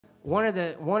one of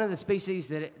the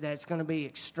species that's going to be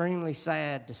extremely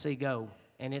sad to see go,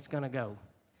 and it's going to go,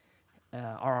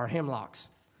 are our hemlocks.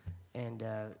 And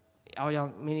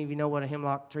many of you know what a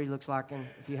hemlock tree looks like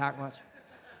if you hike much.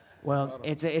 Well,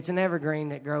 it's an evergreen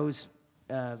that grows.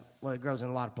 It grows in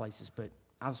a lot of places, but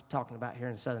I was talking about here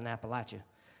in southern Appalachia.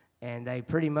 And they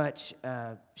pretty much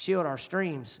shield our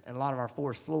streams and a lot of our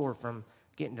forest floor from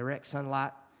getting direct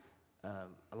sunlight.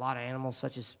 A lot of animals,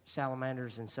 such as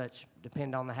salamanders and such,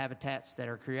 depend on the habitats that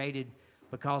are created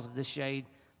because of this shade.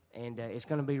 And it's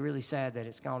going to be really sad that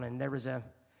it's gone. And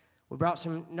we brought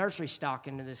some nursery stock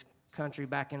into this country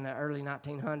back in the early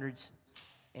 1900s,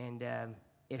 and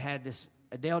it had this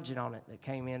adelgid on it that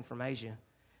came in from Asia.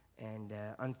 And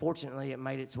unfortunately, it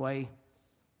made its way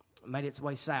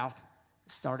south.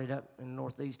 It started up in the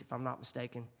northeast, if I'm not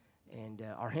mistaken, and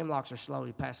our hemlocks are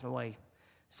slowly passing away.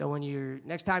 So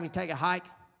next time you take a hike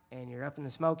and you're up in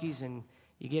the Smokies and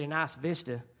you get a nice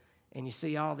vista and you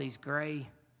see all these gray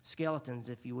skeletons,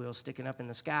 if you will, sticking up in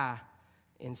the sky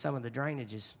in some of the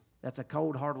drainages, that's a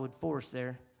cold hardwood forest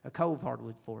there, a cove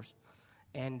hardwood forest.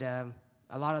 And a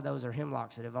lot of those are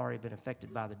hemlocks that have already been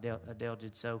affected by the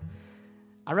adelgid. So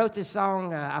I wrote this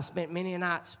song. I spent many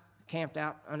nights camped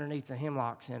out underneath the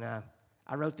hemlocks, and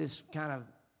I wrote this kind of,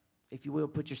 if you will,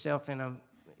 put yourself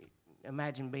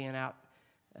imagine being out,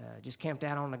 just camped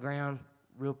out on the ground,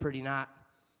 real pretty night,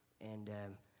 and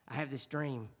I have this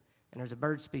dream, and there's a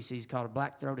bird species called a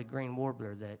black-throated green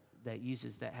warbler that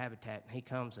uses that habitat, and he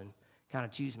comes and kind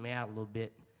of chews me out a little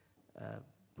bit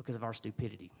because of our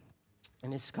stupidity.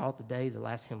 And this is called The Day the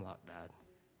Last Hemlock Died.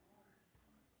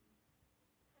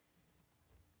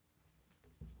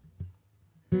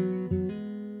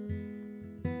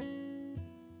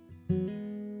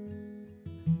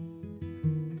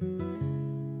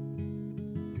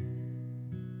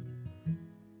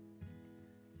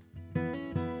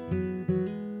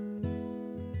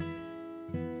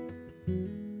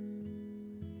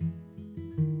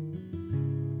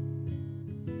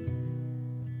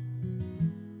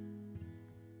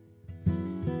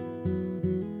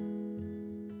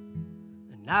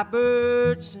 Night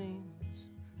bird sings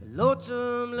a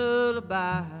lonesome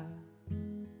lullaby.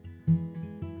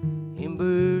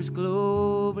 Embers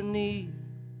glow beneath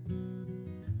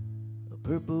a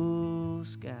purple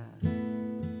sky.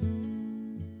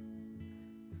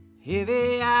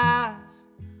 Heavy eyes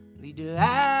lead to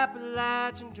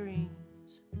Appalachian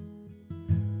dreams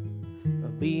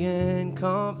of being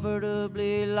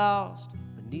comfortably lost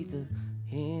beneath the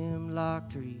hemlock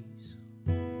trees.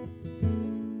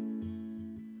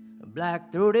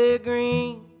 Black-throated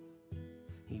green,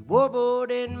 he warbled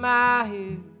in my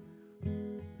ear,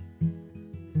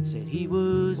 said he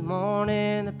was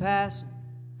mourning the passing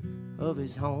of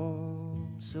his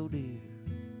home so dear.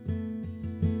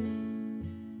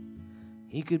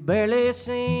 He could barely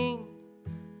sing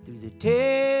through the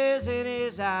tears in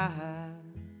his eyes,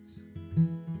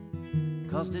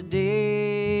 'cause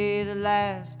today the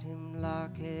last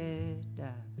hemlock had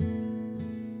died.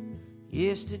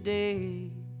 Yesterday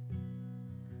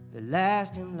the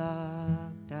last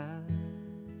hemlock died.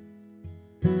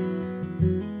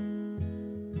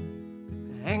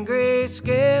 The angry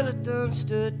skeletons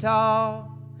stood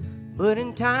tall, but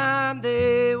in time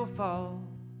they will fall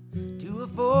to a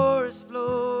forest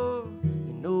floor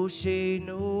and no shade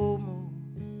no more.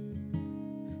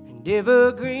 And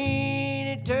evergreen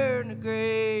had turned to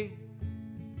gray,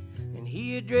 and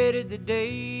he had dreaded the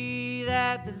day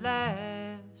that the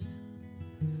last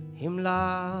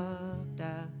hemlock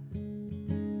died.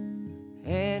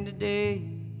 And today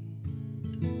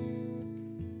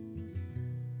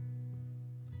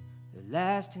the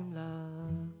last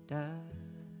hemlock died.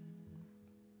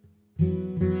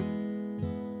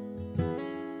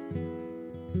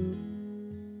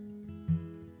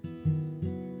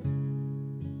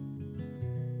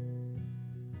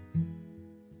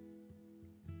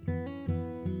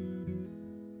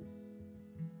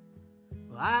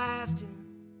 Well, I asked him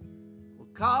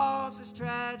what caused this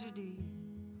tragedy.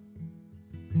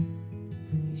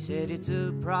 He said it's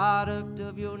a product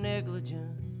of your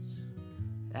negligence,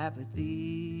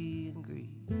 apathy, and greed.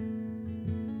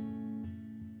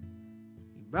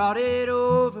 You brought it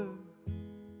over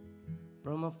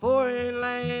from a foreign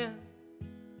land,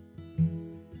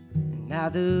 and now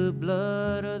the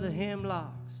blood of the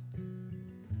hemlocks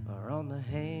are on the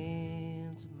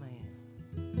hands of man.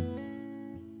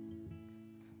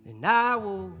 Then I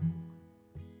woke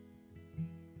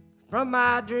from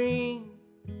my dream.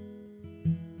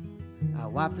 I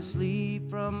wiped the sleep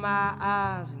from my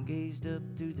eyes and gazed up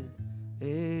through the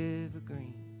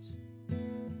evergreens.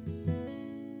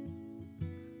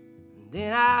 And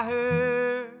then I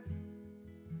heard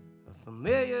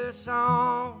familiar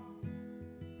song.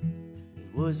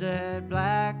 It was that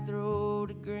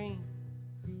black-throated green,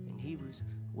 and he was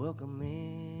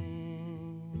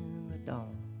welcoming the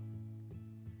dawn.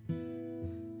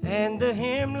 And the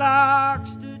hemlock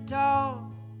stood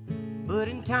tall, but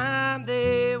in time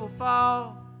they will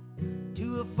fall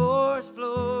to a forest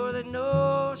floor that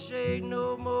knows shade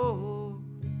no more.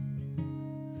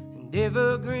 And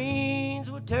evergreens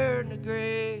will turn to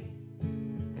gray,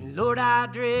 and Lord, I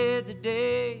dread the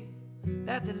day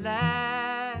that the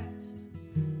last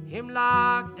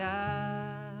hemlock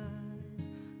dies.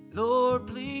 Lord,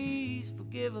 please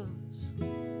forgive us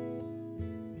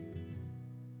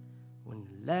when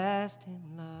the last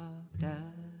hemlock dies.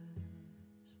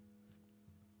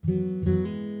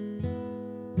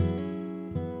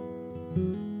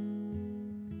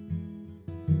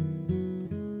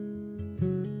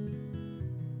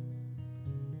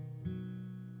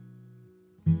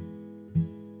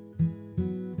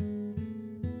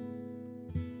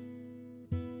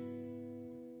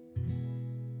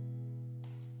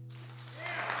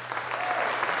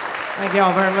 Thank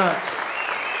y'all very much.